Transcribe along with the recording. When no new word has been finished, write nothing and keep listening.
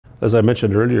as I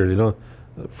mentioned earlier,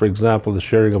 for example, the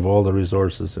sharing of all the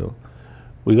resources,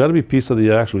 we got to be piece of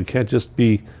the action. We can't just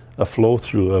be a flow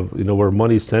through of, where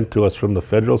money's sent to us from the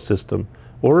federal system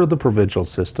or the provincial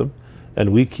system,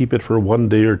 and we keep it for 1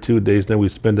 day or 2 days, and then we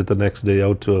spend it the next day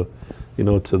out to,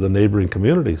 to the neighboring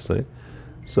communities.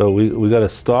 So we got to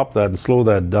stop that and slow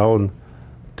that down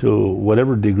to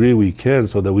whatever degree we can,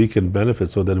 so that we can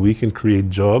benefit, so that we can create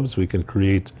jobs, we can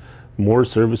create more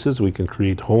services, we can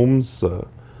create homes,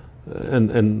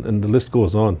 and the list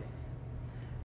goes on.